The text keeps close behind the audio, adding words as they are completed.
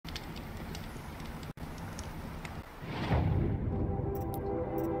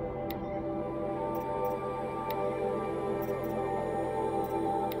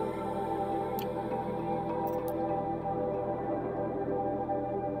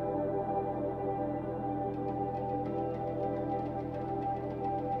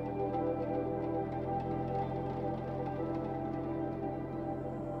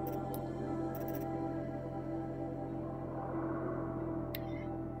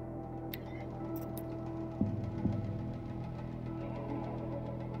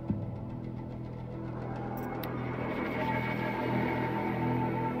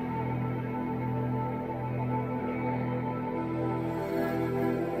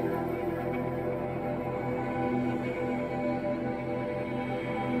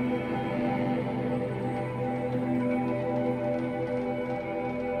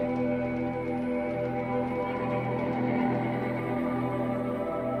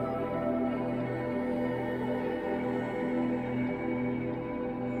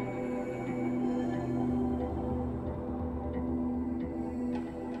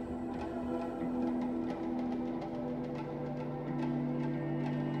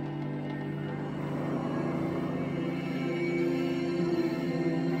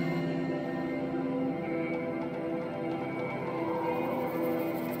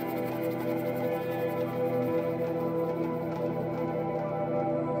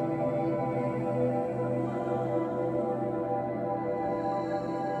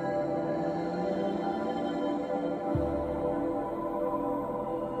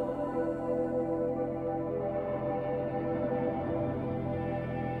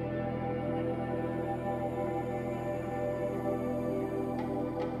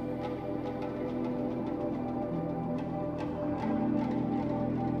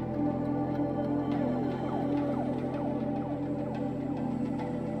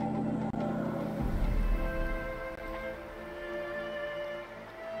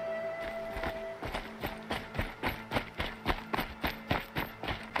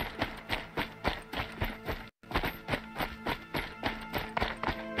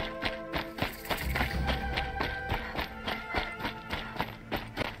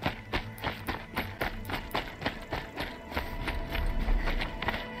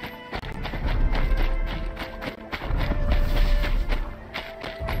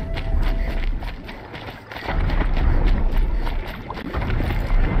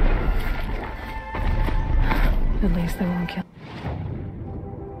At least they won't kill.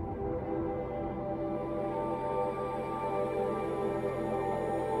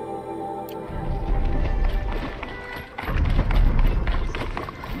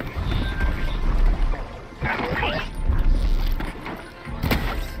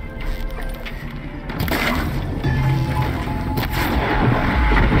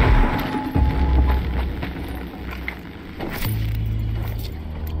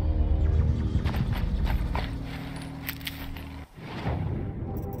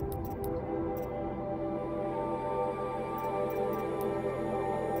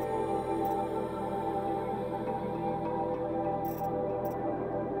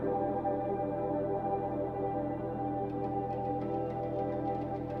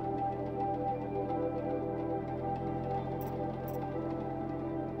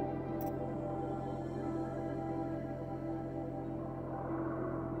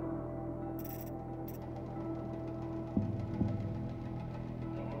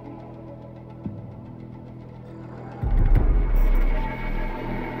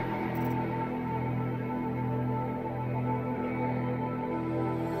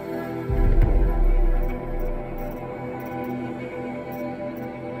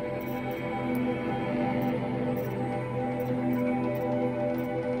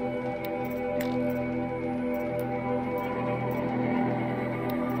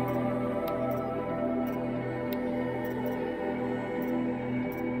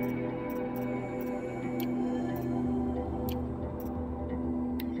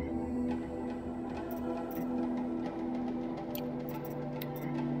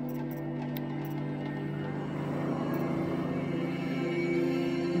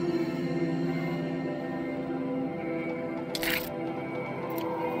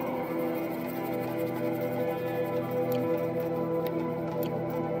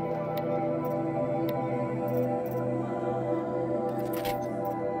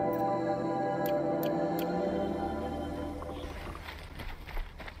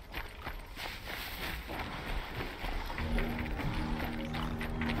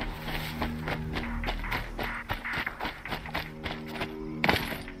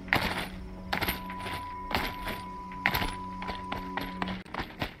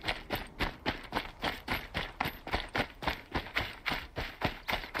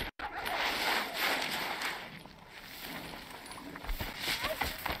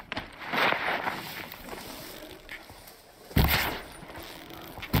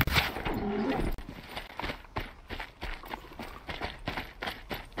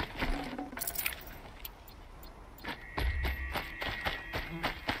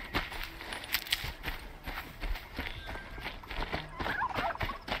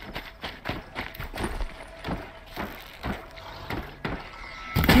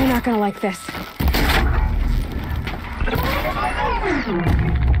 You're not gonna like this.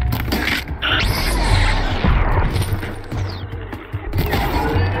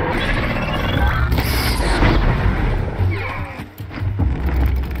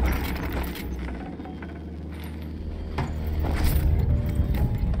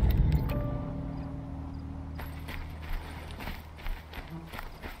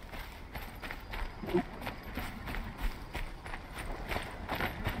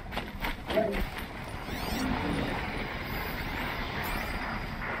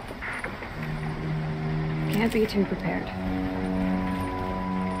 Can't be too prepared.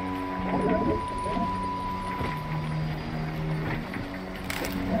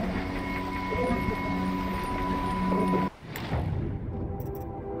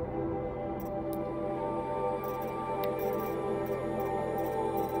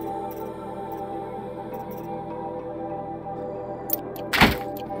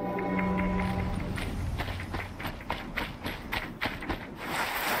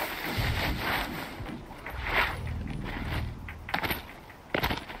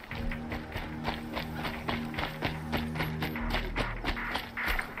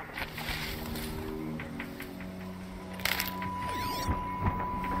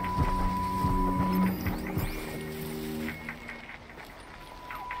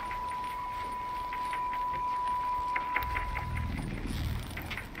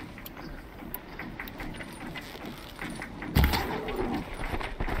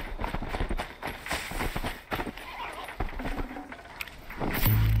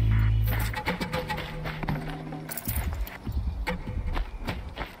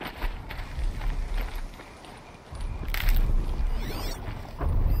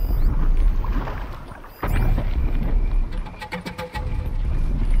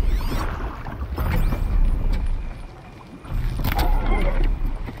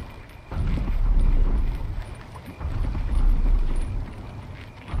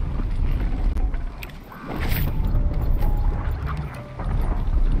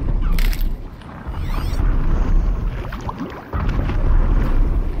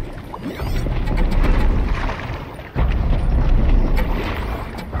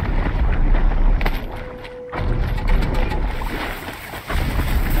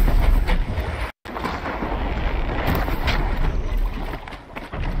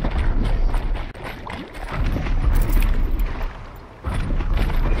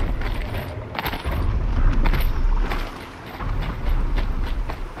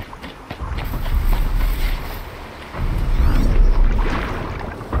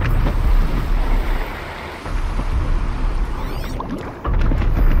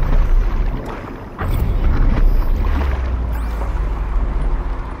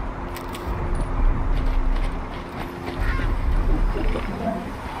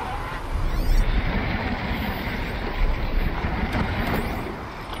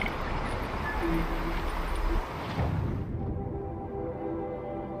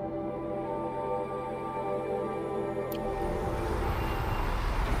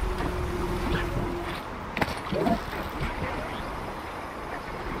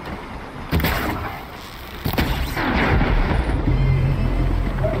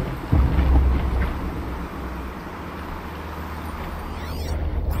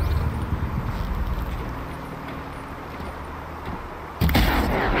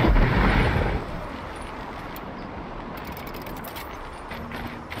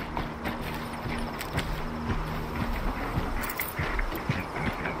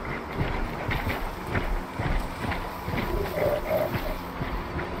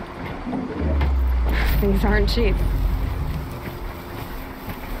 These aren't cheap.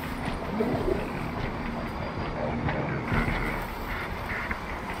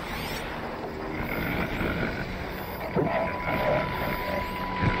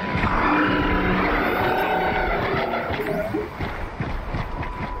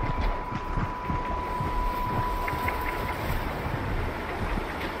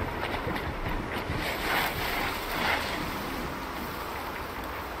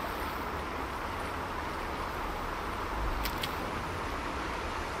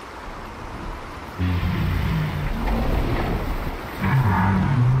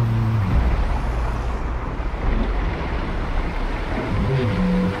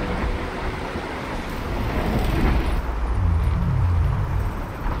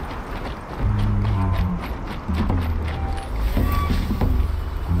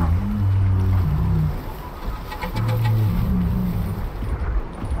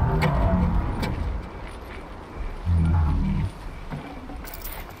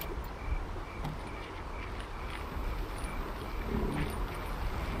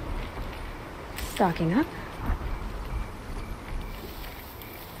 Stocking up.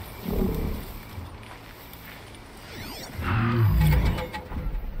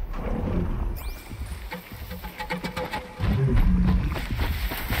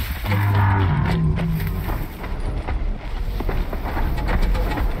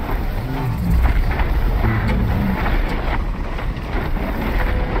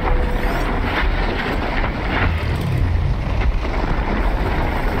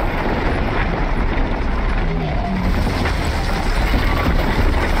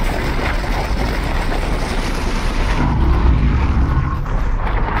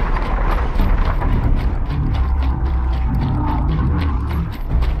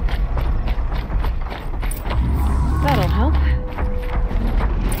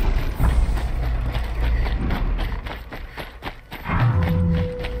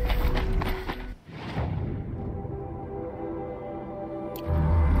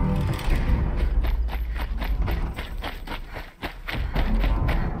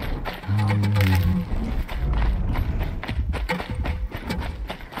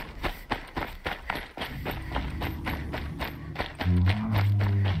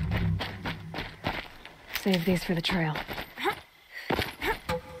 Save these for the trail.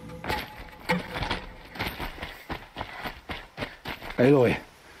 Aloy,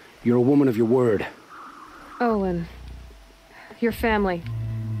 you're a woman of your word. Olin. Your family.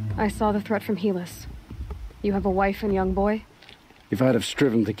 I saw the threat from Helis. You have a wife and young boy? If I'd have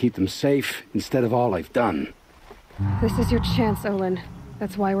striven to keep them safe instead of all I've done. This is your chance, Olin.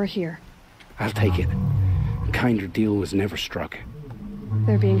 That's why we're here. I'll take it. A kinder deal was never struck.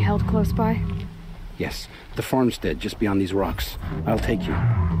 They're being held close by? Yes, the farmstead just beyond these rocks. I'll take you.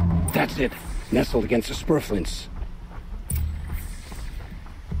 That's it. Nestled against the spurflints.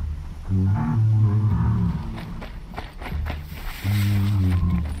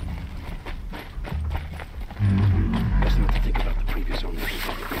 Best not to think about the previous owners.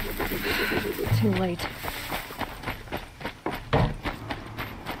 Too late.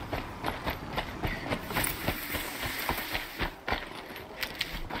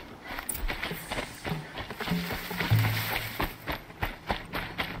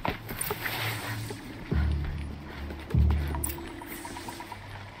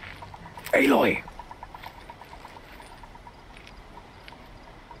 Aloy!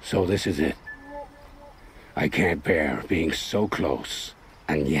 So this is it. I can't bear being so close,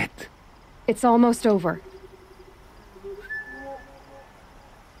 and yet... It's almost over.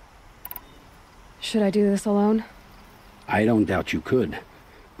 Should I do this alone? I don't doubt you could,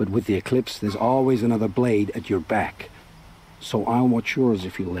 but with the Eclipse, there's always another blade at your back. So I'll watch yours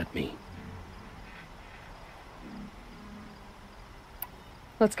if you'll let me.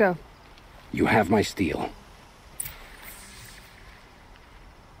 Let's go. You have my steel.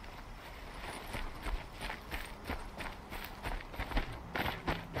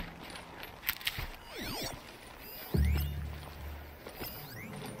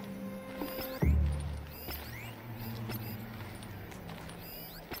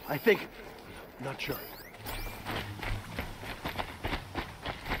 I think... not sure.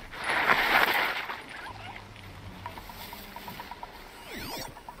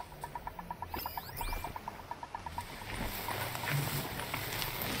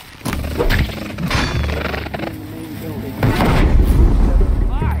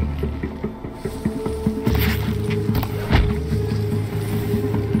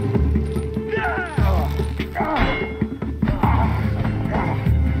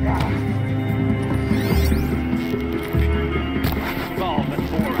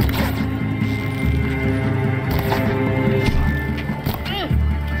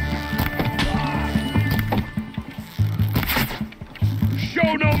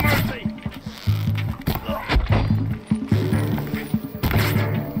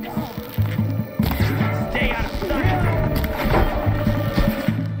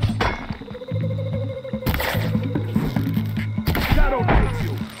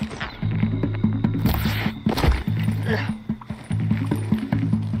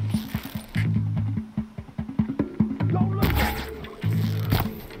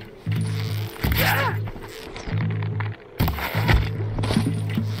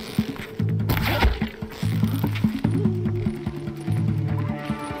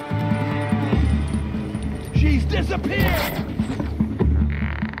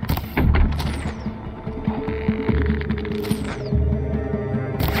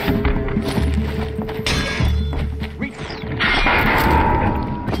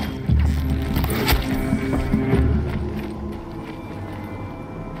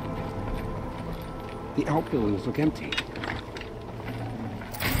 The outbuildings look empty.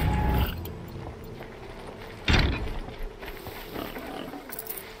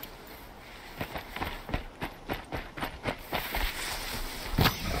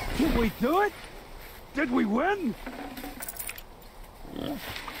 Did we do it? Did we win?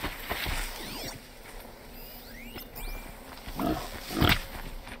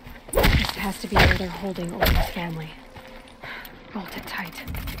 This has to be where they're holding Owen's family. Bolt it tight.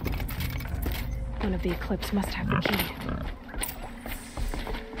 One of the Eclipse must have the key.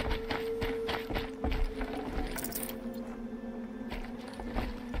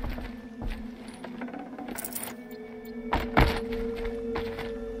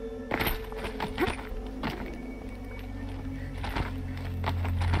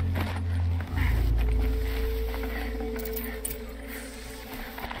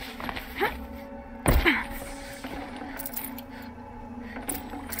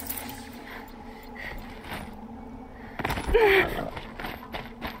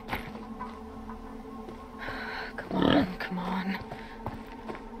 Come on.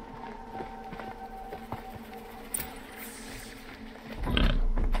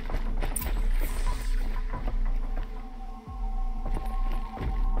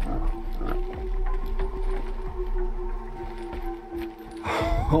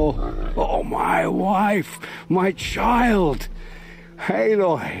 Oh, my wife, my child.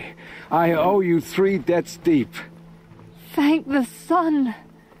 Aloy, I owe you 3 debts deep. Thank the sun.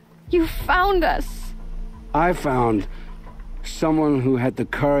 You found us. I found someone who had the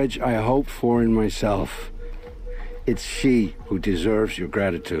courage I hoped for in myself. It's she who deserves your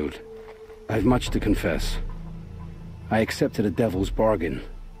gratitude. I've much to confess. I accepted a devil's bargain,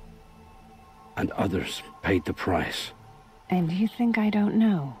 and others paid the price. And you think I don't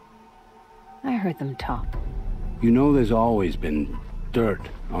know? I heard them talk. You know there's always been dirt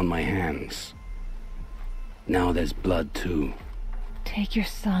on my hands. Now there's blood too. Take your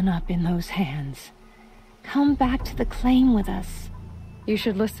son up in those hands. Come back to the claim with us. You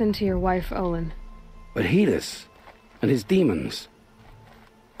should listen to your wife, Olin. But Helis and his demons.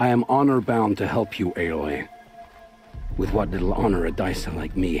 I am honor-bound to help you, Aloy. With what little honor a Dysa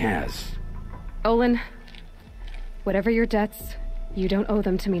like me has. Olin, whatever your debts, you don't owe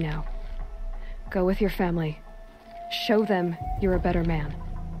them to me now. Go with your family. Show them you're a better man.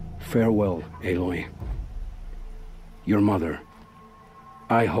 Farewell, Aloy. Your mother.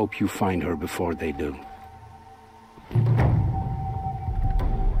 I hope you find her before they do.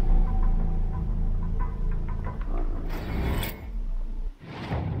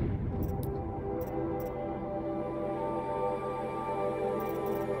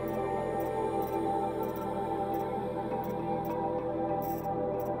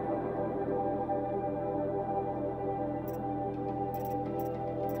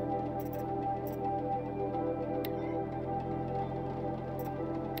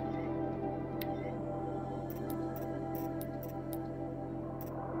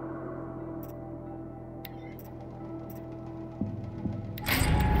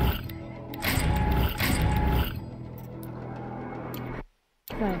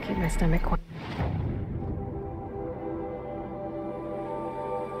 That'll keep my stomach quiet.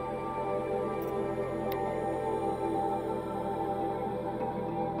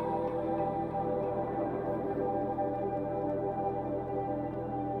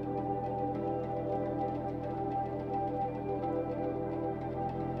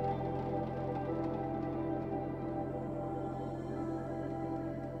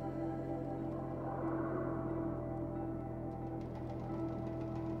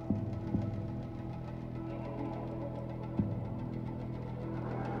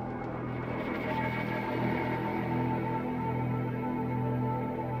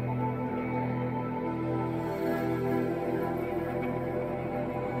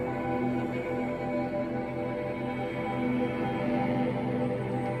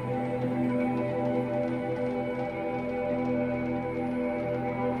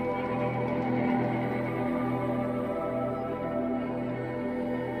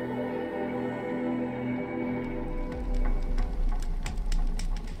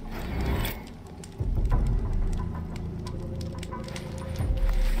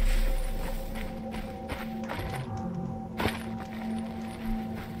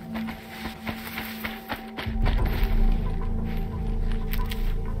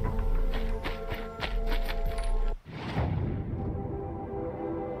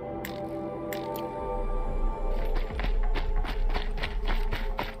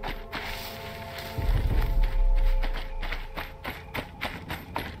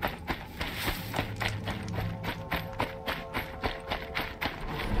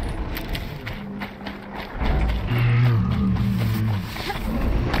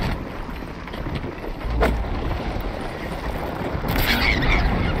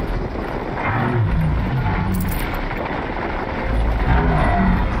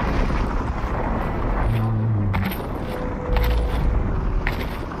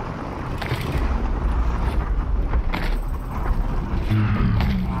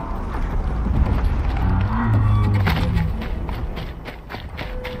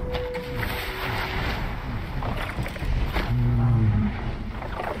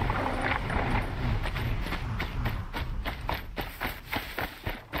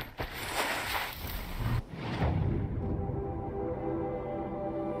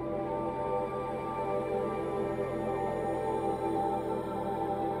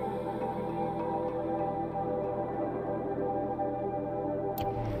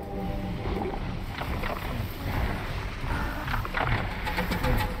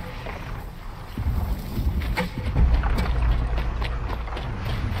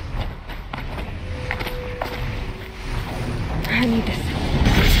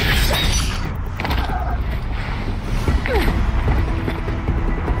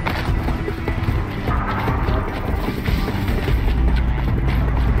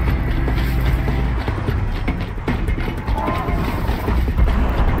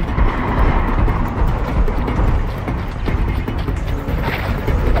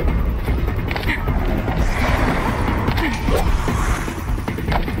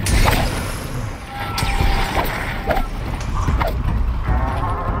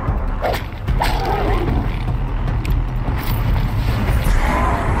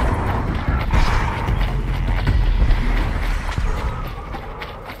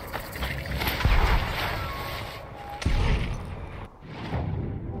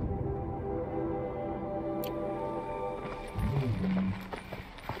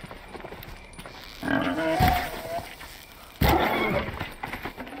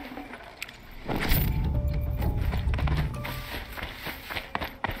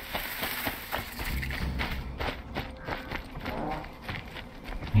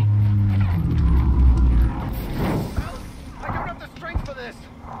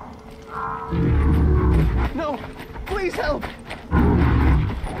 Help!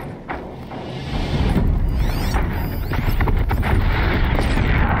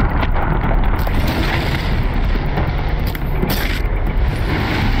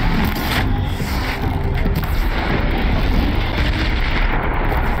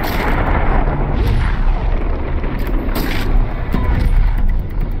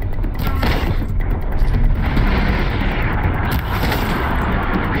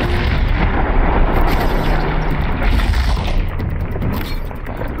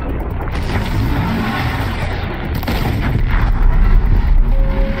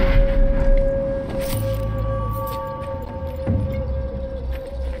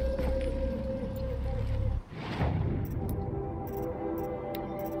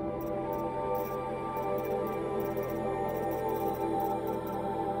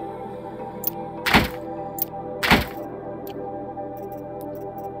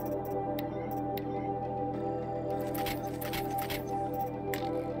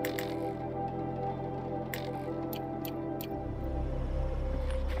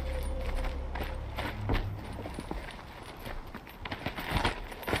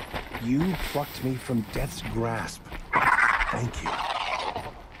 You plucked me from death's grasp. Thank you.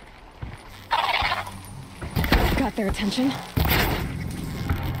 Got their attention?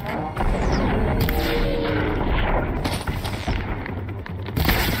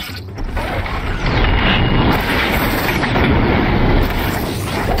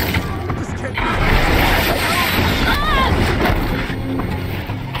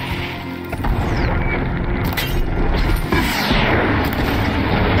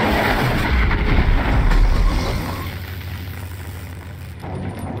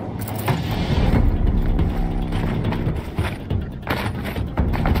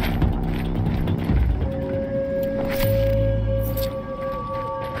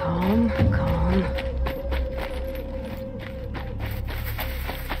 Calm.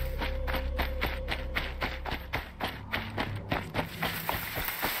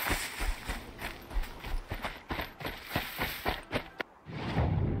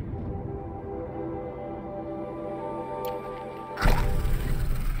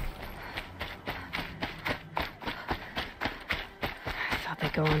 I thought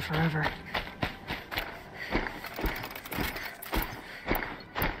they'd go on forever.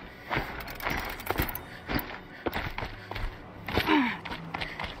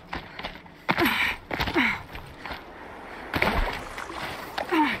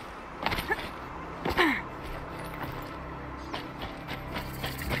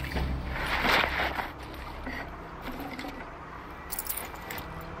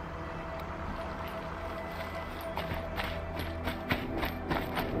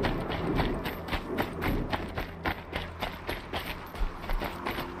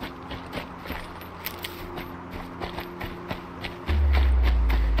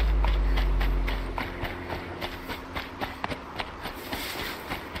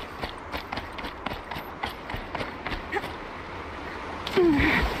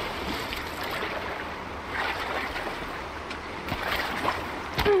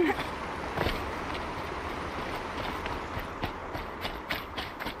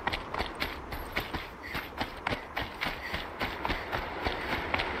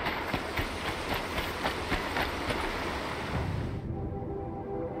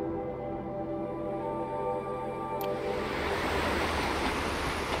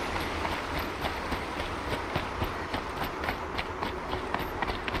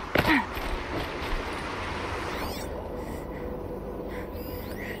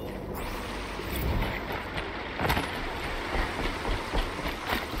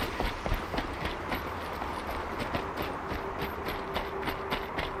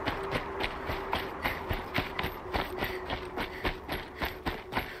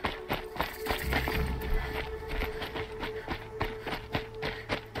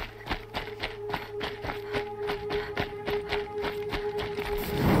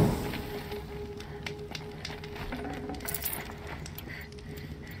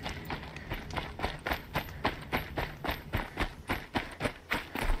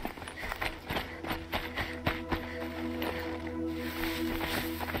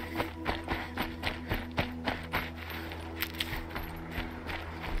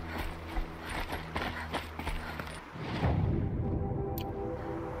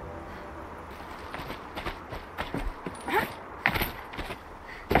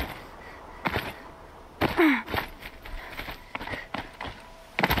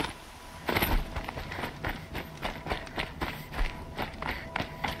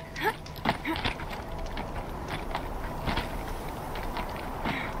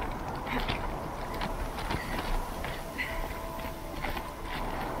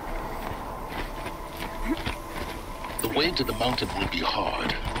 way to the mountain will be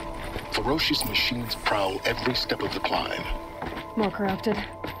hard. Ferocious machines prowl every step of the climb. More corrupted?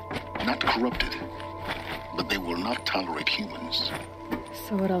 Not corrupted, but they will not tolerate humans.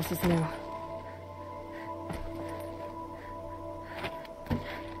 So what else is new?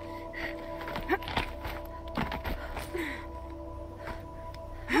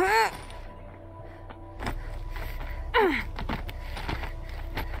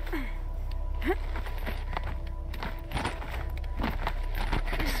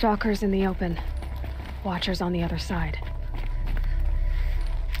 Stalkers in the open. Watchers on the other side.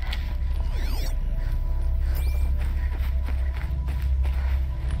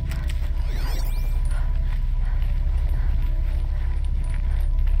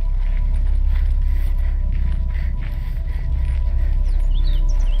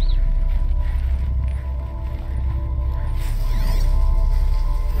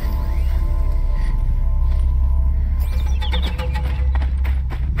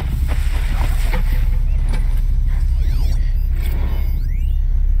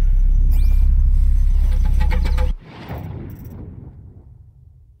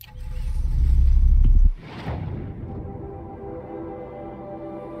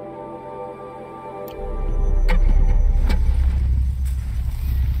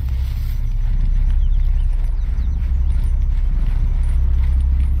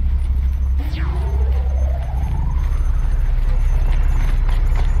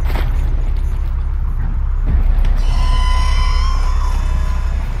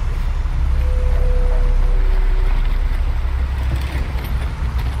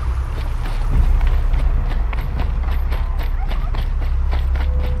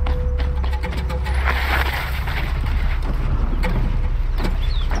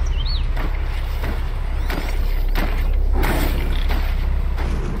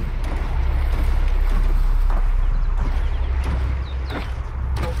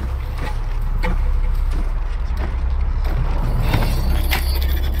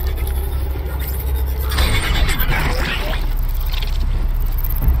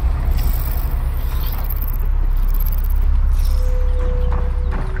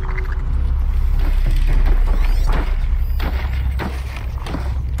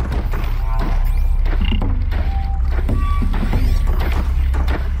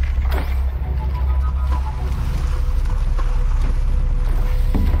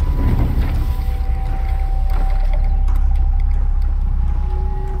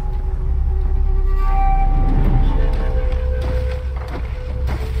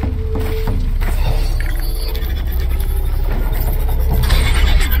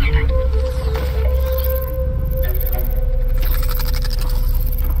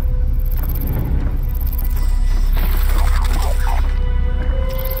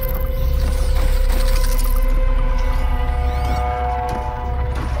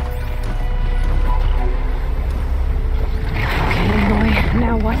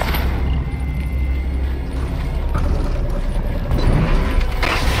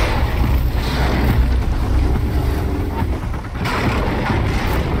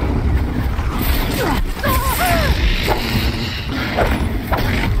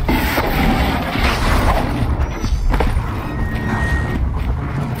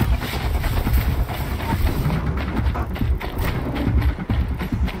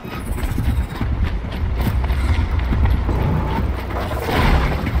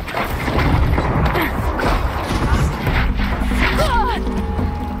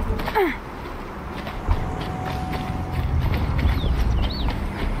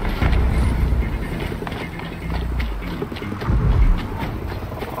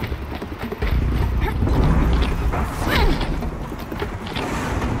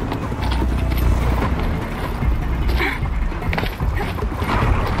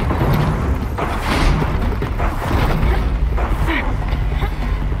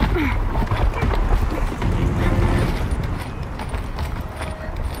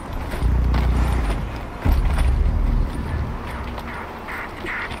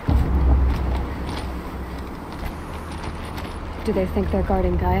 Do they think they're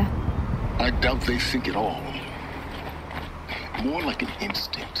guarding Gaia? I doubt they think at all. More like an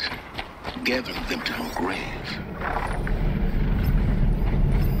instinct, gathering them to her grave.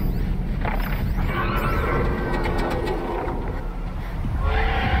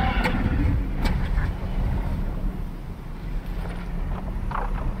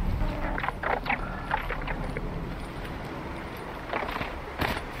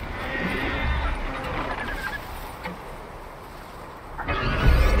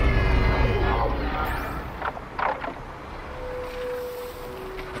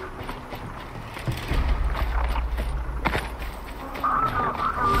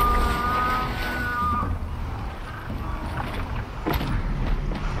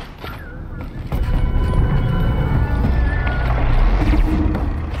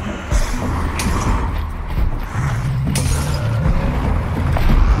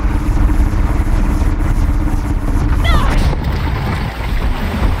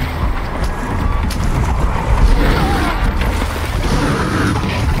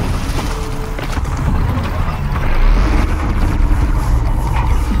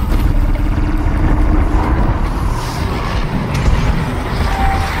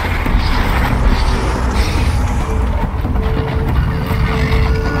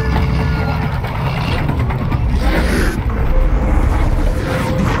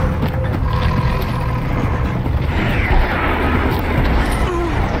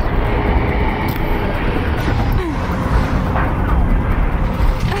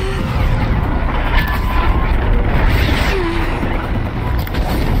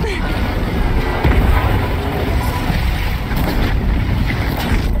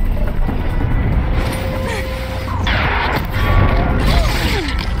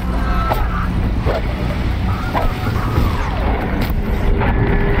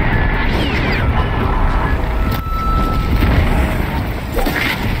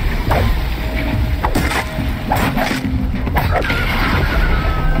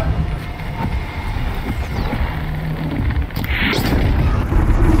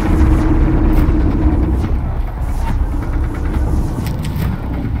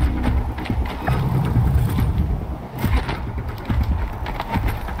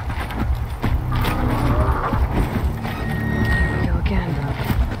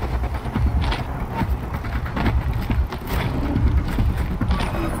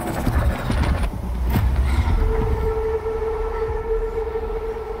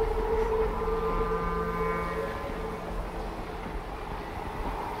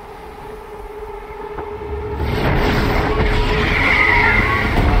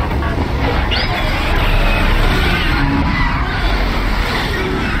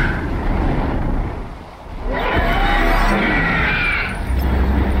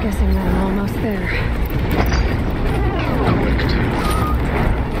 guessing that I'm almost there. Correct.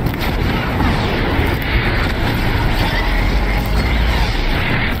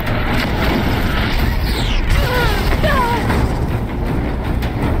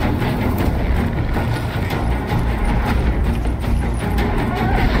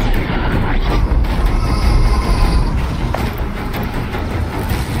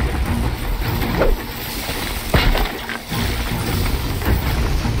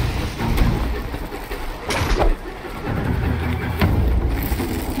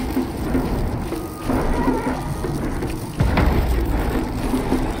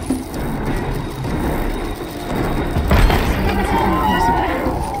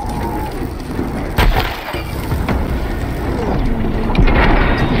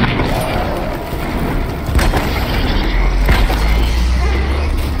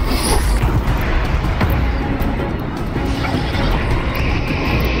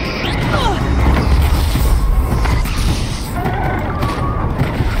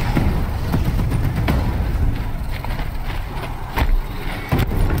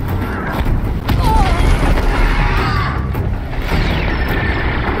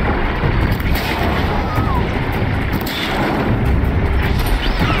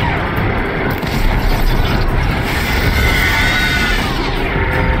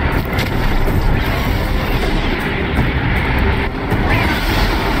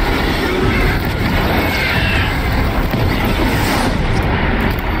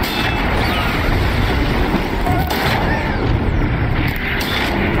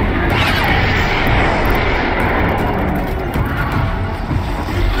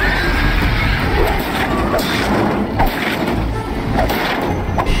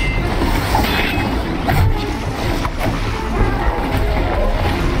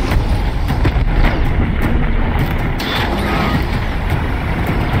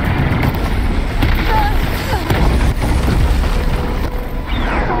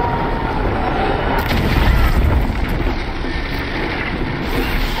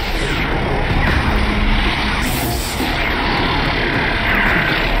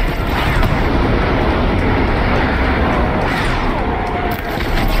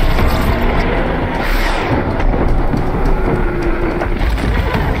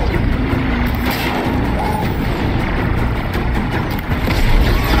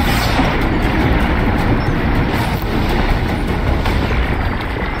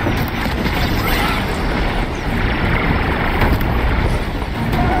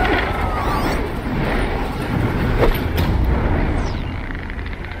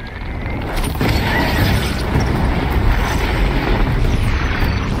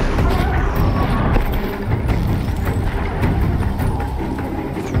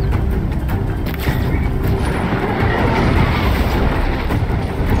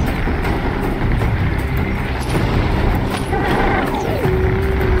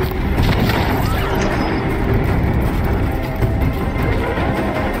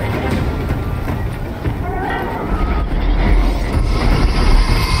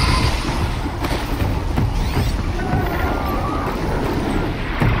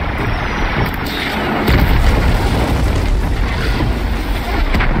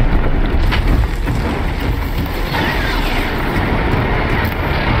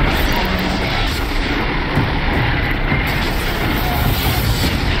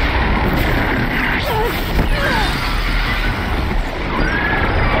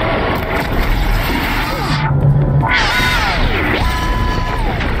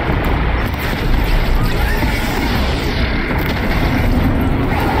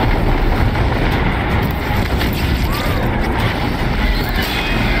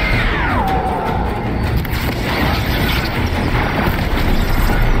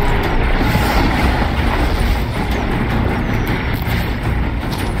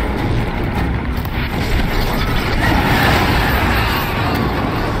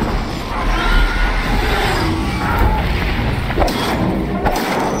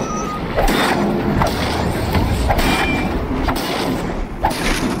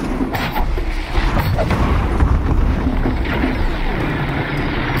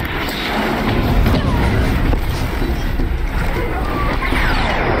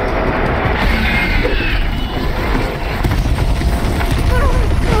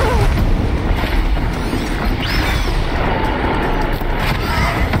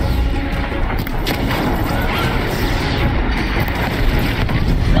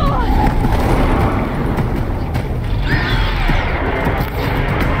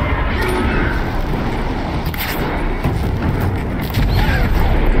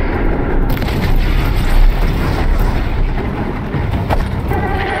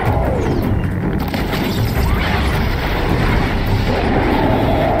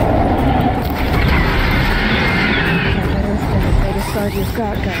 you've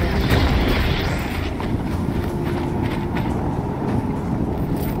got, Gaia.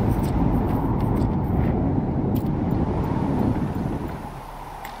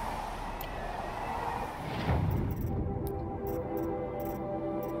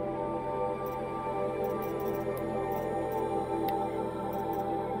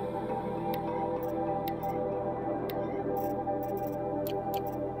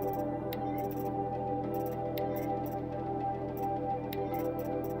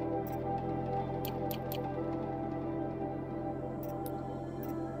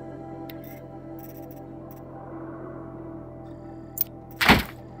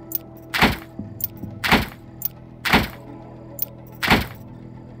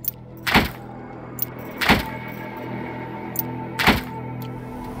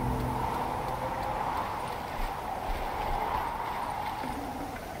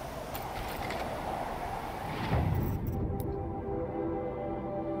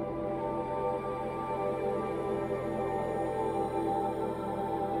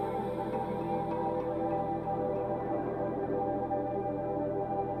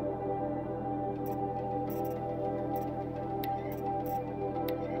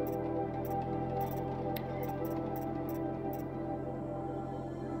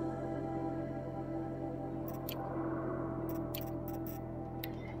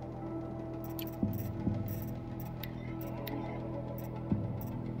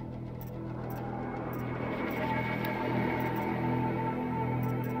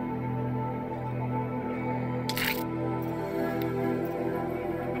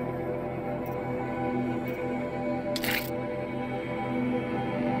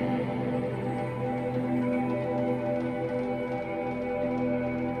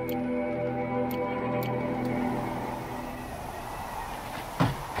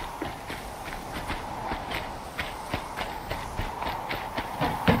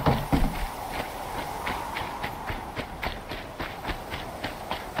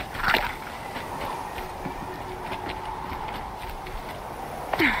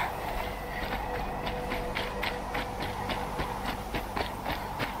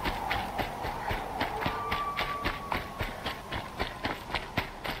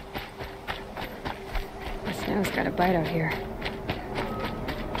 Snow's got a bite out here.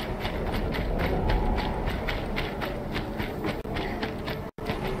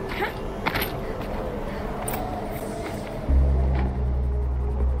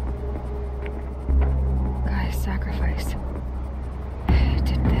 Guy's sacrifice. It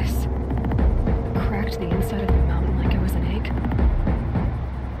did this. Cracked the inside of the mountain like it was an egg.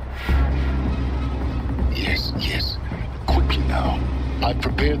 Yes, yes. Quickly now. I've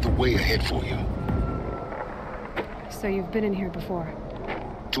prepared the way ahead for you. So you've been in here before?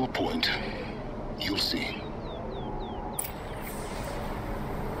 To a point. You'll see.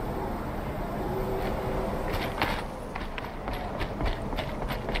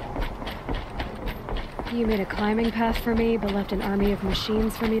 You made a climbing path for me, but left an army of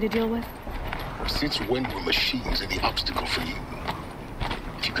machines for me to deal with? Since when were machines any obstacle for you?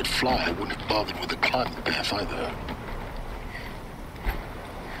 If you could fly, I wouldn't have bothered with the climbing path either.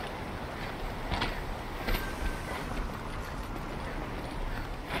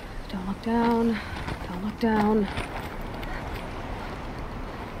 Don't look down. Don't look down.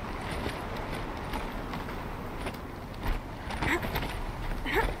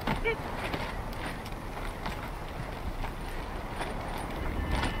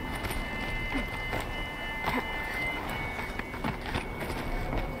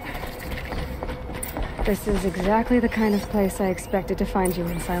 This is exactly the kind of place I expected to find you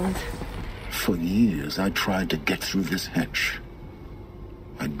in, Silent. For years, I tried to get through this hatch.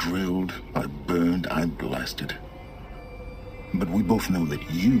 I drilled, I burned, I blasted. But we both know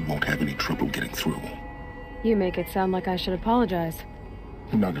that you won't have any trouble getting through. You make it sound like I should apologize.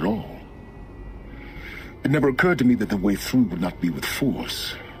 Not at all. It never occurred to me that the way through would not be with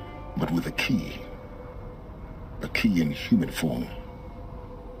force, but with a key. A key in human form.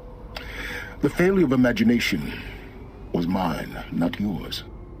 The failure of imagination was mine, not yours.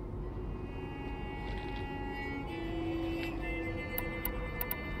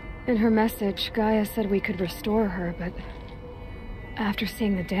 In her message, Gaia said we could restore her, but after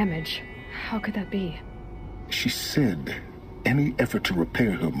seeing the damage, how could that be? She said any effort to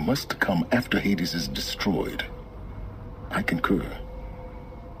repair her must come after Hades is destroyed. I concur.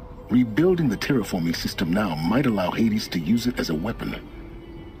 Rebuilding the terraforming system now might allow Hades to use it as a weapon.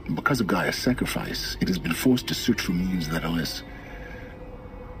 Because of Gaia's sacrifice, it has been forced to search for means that are less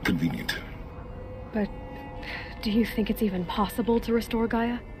convenient. But do you think it's even possible to restore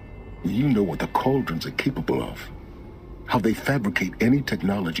Gaia? You know what the cauldrons are capable of. how they fabricate any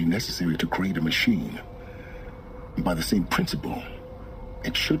technology necessary to create a machine. By the same principle,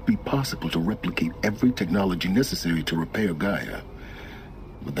 it should be possible to replicate every technology necessary to repair Gaia.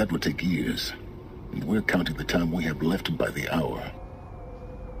 But that would take years, and we're counting the time we have left by the hour.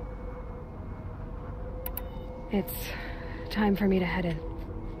 It's time for me to head in.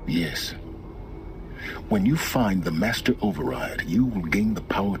 Yes. When you find the Master Override, you will gain the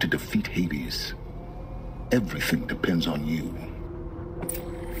power to defeat Hades. Everything depends on you.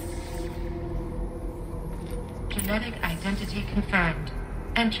 Genetic identity confirmed.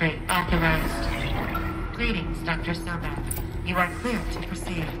 Entry authorized. Greetings, Dr. Sobat. You are clear to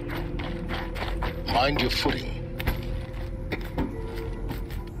proceed. Mind your footing.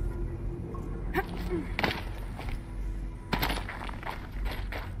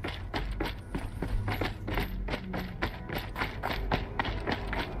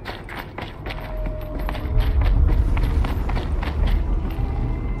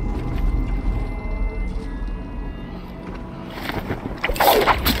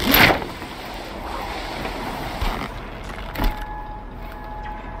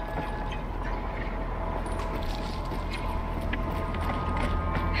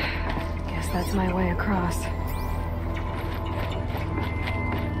 That's my way across.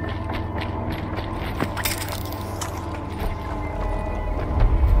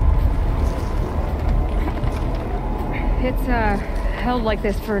 It's, held like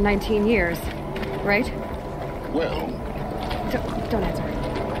this for 19 years, right? Well... Don't answer.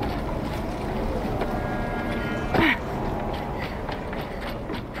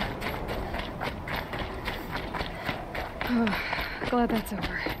 Oh, glad that's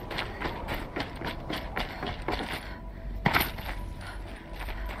over.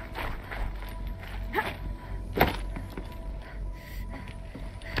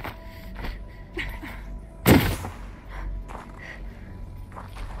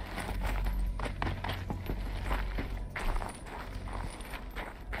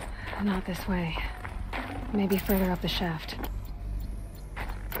 Not this way. Maybe further up the shaft.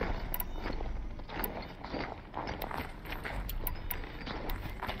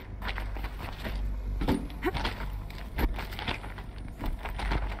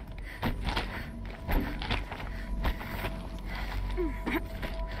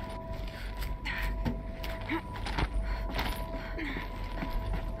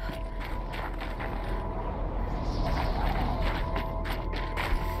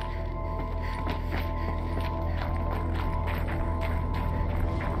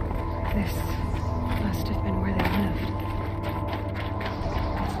 This must have been where they lived.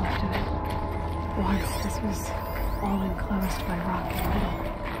 What's left of it. Once this was all enclosed by rock and metal.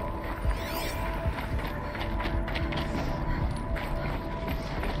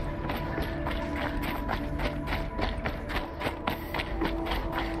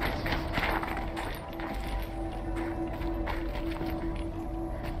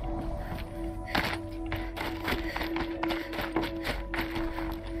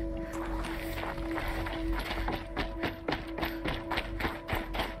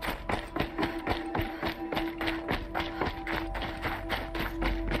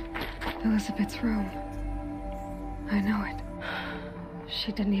 Elizabeth's room. I know it.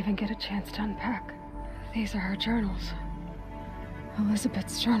 She didn't even get a chance to unpack. These are her journals.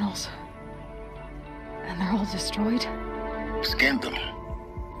 Elizabeth's journals. And they're all destroyed? Scan them.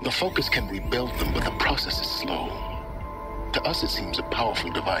 The Focus can rebuild them, but the process is slow. To us it seems a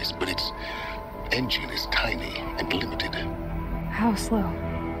powerful device, but its engine is tiny and limited. How slow?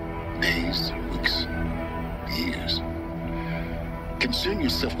 Days, weeks, years. Concern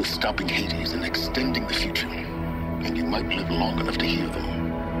yourself with stopping Hades and extending the future, and you might live long enough to hear them.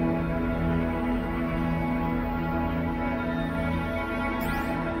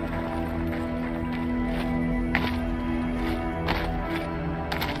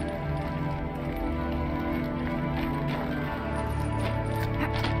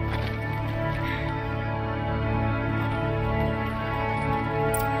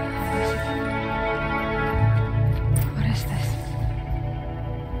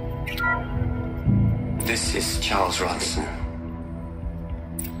 This is Charles Ronson.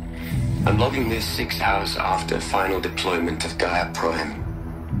 I'm logging this 6 hours after final deployment of Gaia Prime.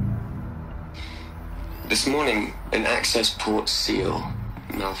 This morning, an access port seal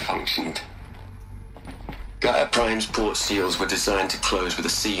malfunctioned. Gaia Prime's port seals were designed to close with a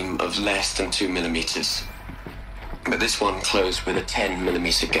seam of less than 2 millimeters. But this one closed with a 10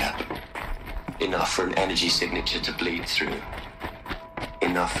 millimeter gap. Enough for an energy signature to bleed through.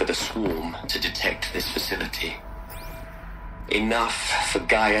 Enough for the swarm to detect this facility. Enough for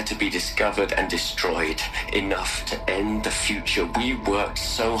Gaia to be discovered and destroyed. Enough to end the future we worked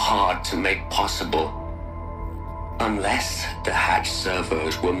so hard to make possible. Unless the hatch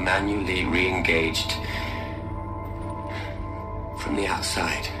servos were manually re-engaged from the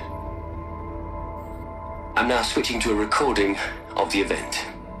outside. I'm now switching to a recording of the event.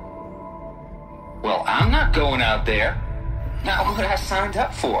 Well, I'm not going out there. Not what I signed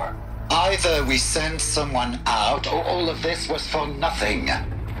up for. Either we send someone out, or all of this was for nothing.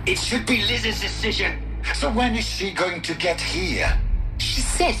 It should be Liz's decision. So when is she going to get here? She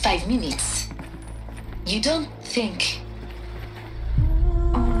said 5 minutes. You don't think...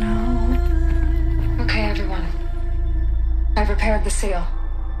 Oh no. Okay, everyone. I've repaired the seal.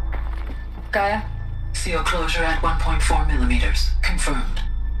 Gaia? Seal closure at 1.4 millimeters. Confirmed.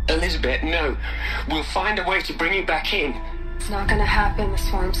 Elizabeth, no. We'll find a way to bring you back in. It's not gonna happen. The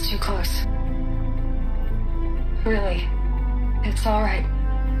swarm's too close. Really. It's alright.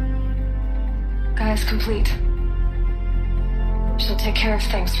 Gaia's complete. She'll take care of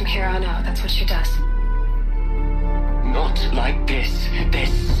things from here on out. That's what she does. Not like this.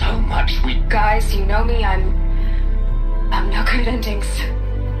 There's so much we... Guys, you know me. I'm no good at endings.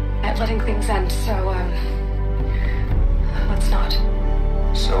 At letting things end, so, let's not.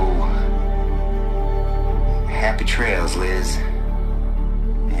 So, happy trails, Liz.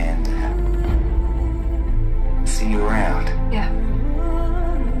 And, see you around. Yeah.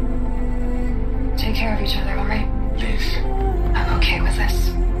 Take care of each other, alright? Liz. I'm okay with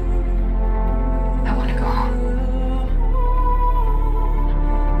this. I want to go home.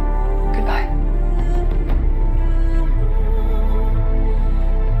 Goodbye.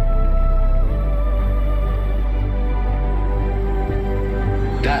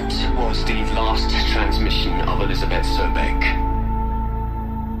 That was the last transmission of Elizabeth Sobeck.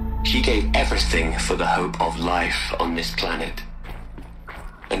 She gave everything for the hope of life on this planet.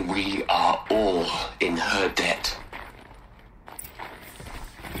 And we are all in her debt.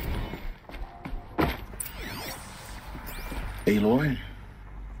 Aloy?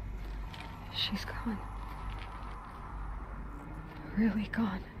 She's gone. Really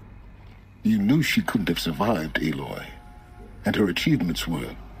gone. You knew she couldn't have survived, Aloy. And her achievements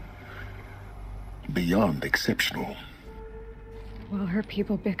were beyond exceptional. While her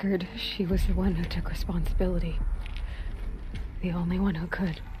people bickered, she was the one who took responsibility. The only one who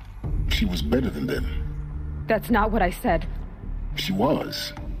could. She was better than them. That's not what I said. She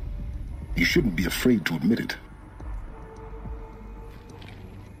was. You shouldn't be afraid to admit it.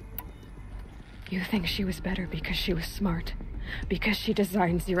 You think she was better because she was smart, because she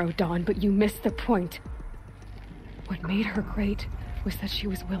designed Zero Dawn, but you missed the point. What made her great was that she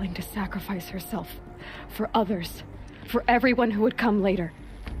was willing to sacrifice herself for others, for everyone who would come later.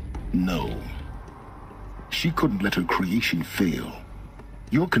 No. She couldn't let her creation fail.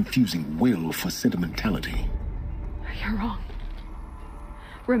 You're confusing will for sentimentality. You're wrong.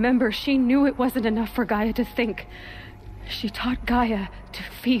 Remember, she knew it wasn't enough for Gaia to think. She taught Gaia to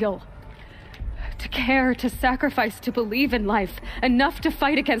feel. To care, to sacrifice, to believe in life. Enough to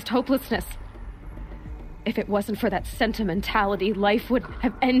fight against hopelessness. If it wasn't for that sentimentality, life would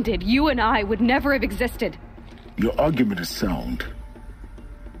have ended. You and I would never have existed. Your argument is sound.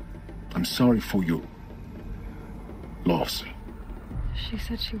 I'm sorry for your loss. She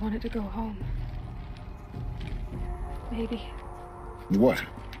said she wanted to go home. Maybe. What?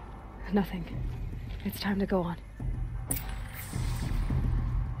 Nothing. It's time to go on.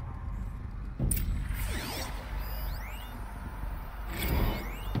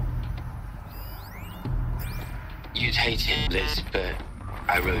 You'd hate it, Liz, but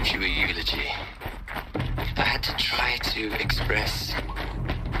I wrote you a eulogy. I had to try to express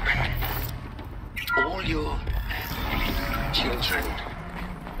all your children.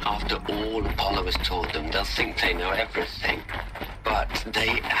 After all Apollo has told them, they'll think they know everything. But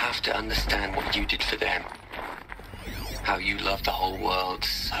they have to understand what you did for them. How you loved the whole world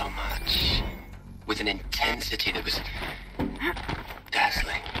so much. With an intensity that was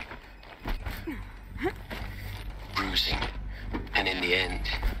dazzling. Bruising. And in the end,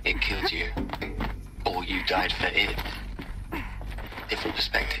 it killed you. Or you died for it. Different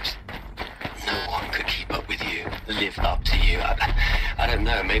perspectives. No one could keep up with you, live up to you. I don't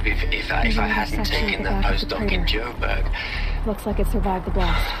know, maybe if I hadn't taken that postdoc in Joburg. Looks like it survived the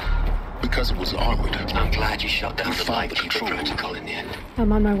blast. Because it was armored. I'm glad you shot down the Lightkeeper protocol in the end.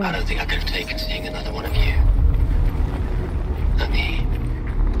 I'm on my way. I don't think I could have taken seeing another one of you. I mean,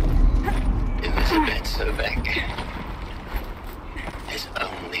 Elizabeth Sobeck. There's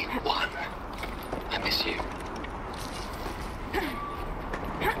only one. I miss you.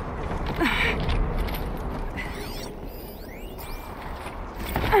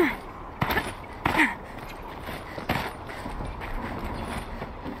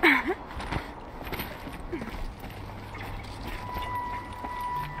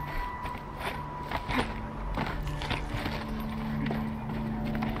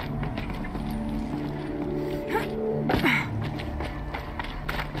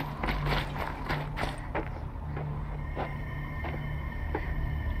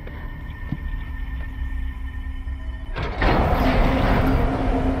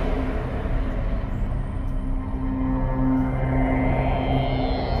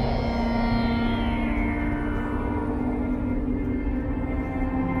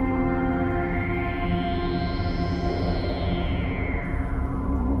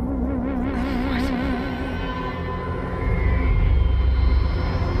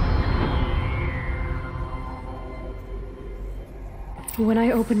 When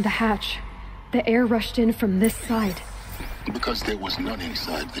I opened the hatch, the air rushed in from this side. Because there was none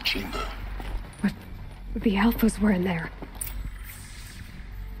inside the chamber. But the Alphas were in there.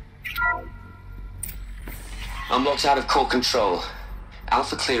 I'm locked out of core control.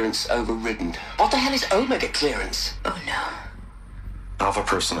 Alpha clearance overridden. What the hell is Omega clearance? Oh no. Alpha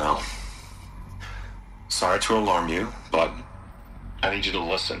personnel. Sorry to alarm you, but I need you to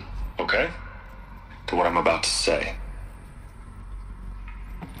listen, okay? To what I'm about to say.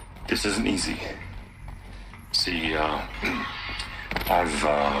 This isn't easy. See,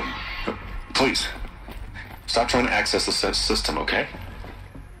 please, stop trying to access the system, okay?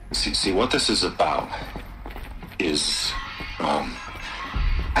 See, what this is about is,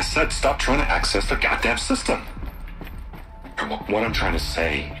 I said stop trying to access the goddamn system. What I'm trying to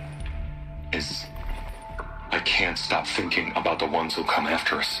say is, I can't stop thinking about the ones who come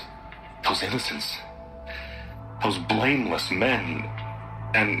after us. Those innocents. Those blameless men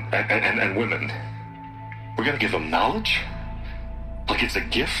and women. We're gonna give them knowledge? Like it's a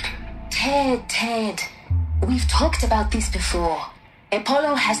gift? Ted. We've talked about this before.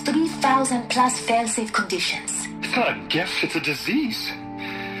 Apollo has 3,000 plus fail-safe conditions. It's not a gift, it's a disease.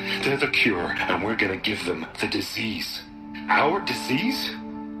 They're the cure, and we're gonna give them the disease. Our disease?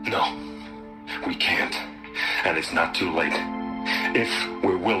 No, we can't. And it's not too late. If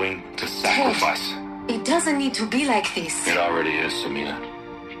we're willing to sacrifice. Ted, it doesn't need to be like this. It already is, Samina.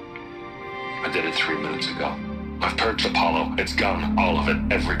 I did it 3 minutes ago. I've purged Apollo. It's gone. All of it.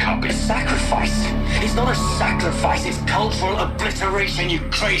 Every copy. A sacrifice? It's not a sacrifice. It's cultural obliteration, you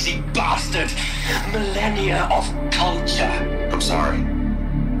crazy bastard. Millennia of culture. I'm sorry.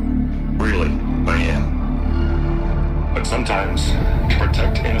 Really, I am. But sometimes, to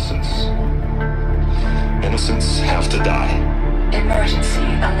protect innocence, innocents have to die. Emergency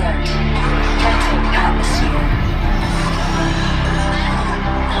alert. Toxic atmosphere.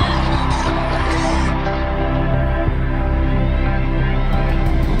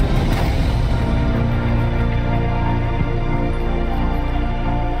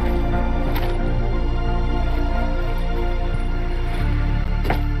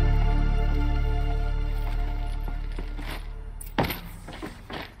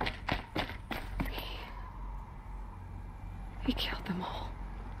 He killed them all.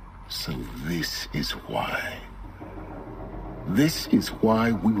 So this is why. This is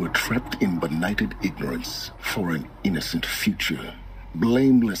why we were trapped in benighted ignorance for an innocent future.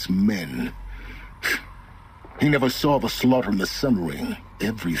 Blameless men. He never saw the slaughter in the Sun Ring.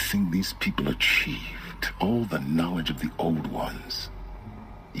 Everything these people achieved, all the knowledge of the old ones,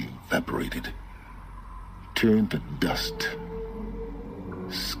 evaporated, turned to dust,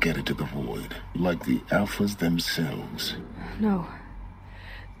 scattered to the void, like the Alphas themselves. No.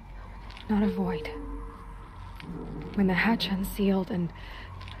 Not a void. When the hatch unsealed and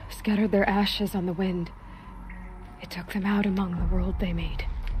scattered their ashes on the wind, it took them out among the world they made.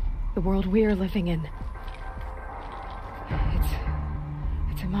 The world we're living in.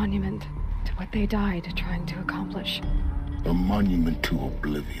 It's a monument to what they died trying to accomplish. A monument to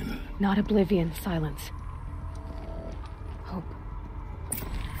oblivion. Not oblivion, silence. Hope.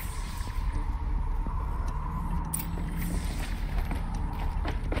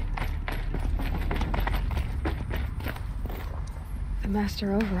 The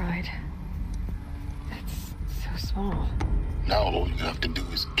master override. It's so small. Now all you have to do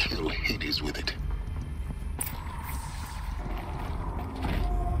is kill Hades with it.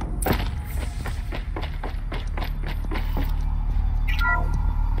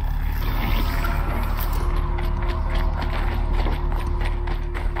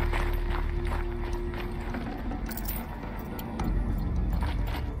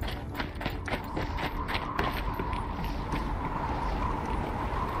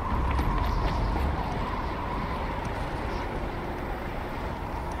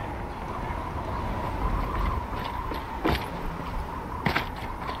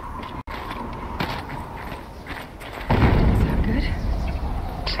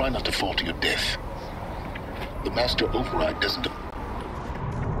 Try not to fall to your death. The master override doesn't...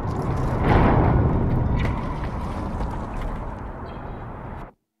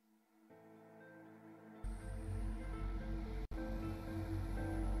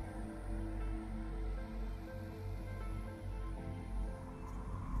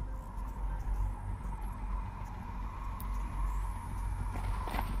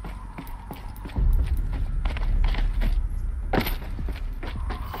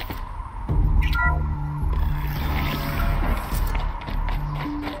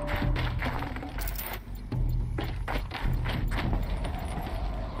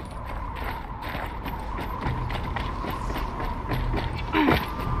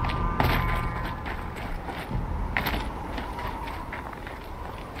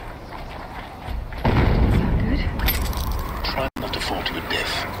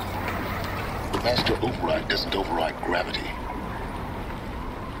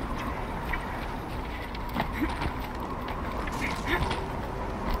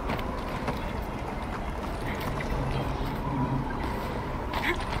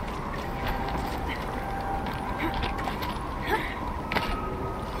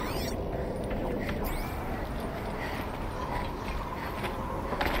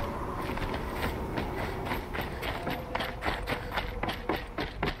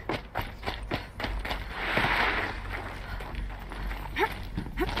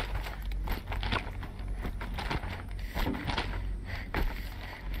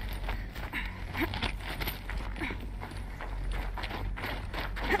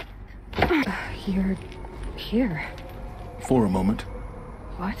 You're here. For a moment.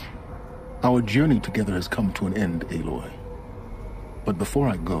 What? Our journey together has come to an end, Aloy. But before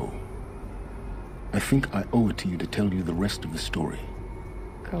I go, I think I owe it to you to tell you the rest of the story.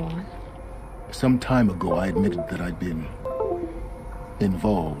 Go on. Some time ago, I admitted that I'd been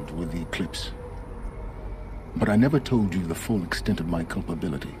involved with the eclipse. But I never told you the full extent of my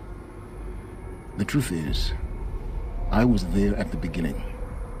culpability. The truth is, I was there at the beginning.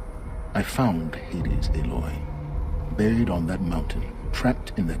 I found Hades, Aloy, buried on that mountain,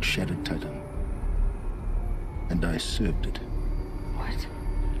 trapped in that shattered titan. And I served it. What?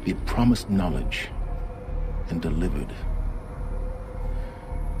 It promised knowledge and delivered.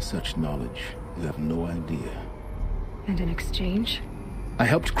 Such knowledge, you have no idea. And in exchange? I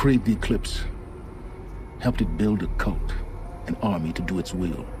helped create the eclipse. Helped it build a cult, an army to do its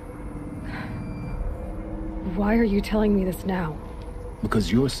will. Why are you telling me this now?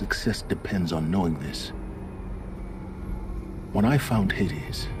 Because your success depends on knowing this. When I found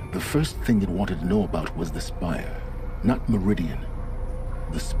Hades, the first thing it wanted to know about was the Spire. Not Meridian.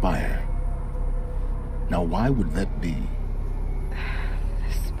 The Spire. Now, why would that be?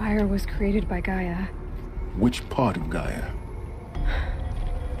 The Spire was created by Gaia. Which part of Gaia?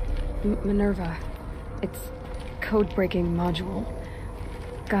 Minerva. Its code-breaking module.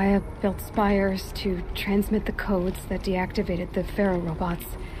 Gaia built spires to transmit the codes that deactivated the Pharaoh robots,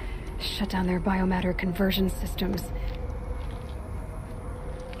 shut down their biomatter conversion systems.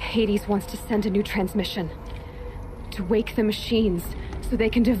 Hades wants to send a new transmission. To wake the machines, so they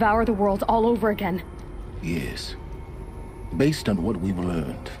can devour the world all over again. Yes. Based on what we've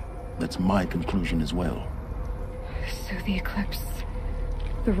learned, that's my conclusion as well. So the Eclipse...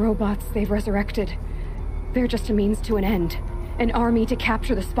 the robots they've resurrected... they're just a means to an end. An army to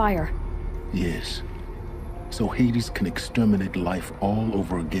capture the Spire. Yes. So Hades can exterminate life all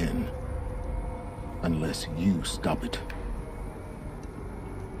over again. Unless you stop it.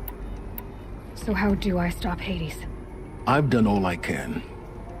 So how do I stop Hades? I've done all I can.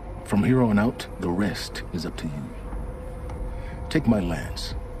 From here on out, the rest is up to you. Take my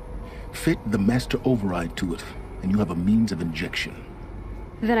lance. Fit the master override to it, and you have a means of injection.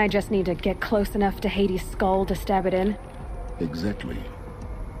 Then I just need to get close enough to Hades' skull to stab it in? Exactly.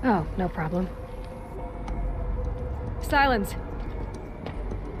 Oh, no problem. Silence!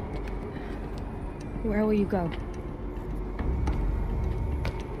 Where will you go?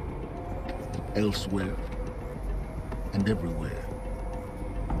 Elsewhere. And everywhere.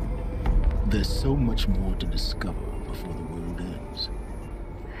 There's so much more to discover before the world ends.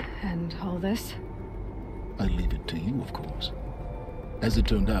 And all this? I leave it to you, of course. As it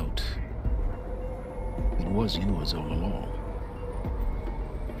turned out, it was yours all along.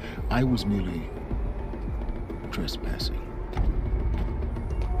 I was merely trespassing.